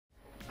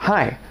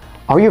Hi,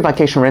 are you a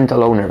vacation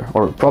rental owner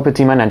or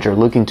property manager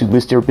looking to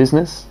boost your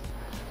business?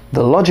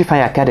 The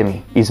Lodgify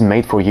Academy is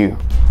made for you.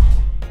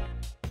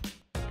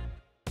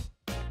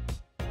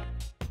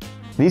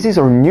 This is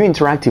our new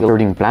interactive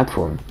learning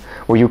platform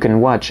where you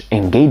can watch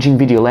engaging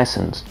video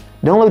lessons,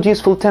 download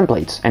useful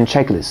templates and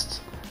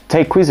checklists,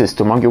 take quizzes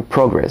to mark your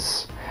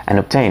progress, and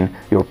obtain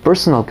your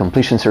personal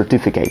completion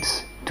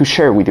certificates to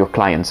share with your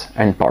clients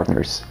and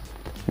partners.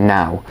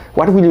 Now,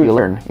 what will you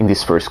learn in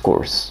this first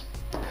course?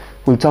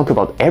 We'll talk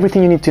about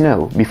everything you need to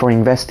know before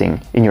investing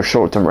in your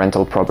short-term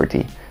rental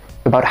property,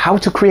 about how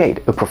to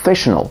create a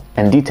professional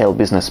and detailed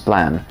business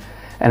plan,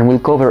 and we'll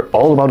cover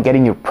all about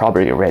getting your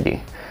property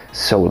ready,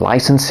 so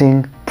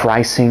licensing,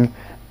 pricing,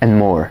 and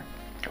more.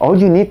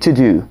 All you need to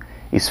do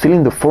is fill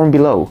in the form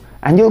below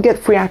and you'll get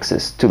free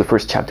access to the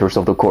first chapters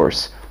of the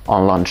course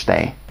on launch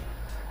day.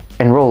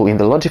 Enroll in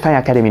the Lodgify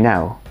Academy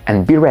now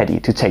and be ready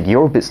to take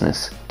your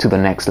business to the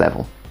next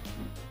level.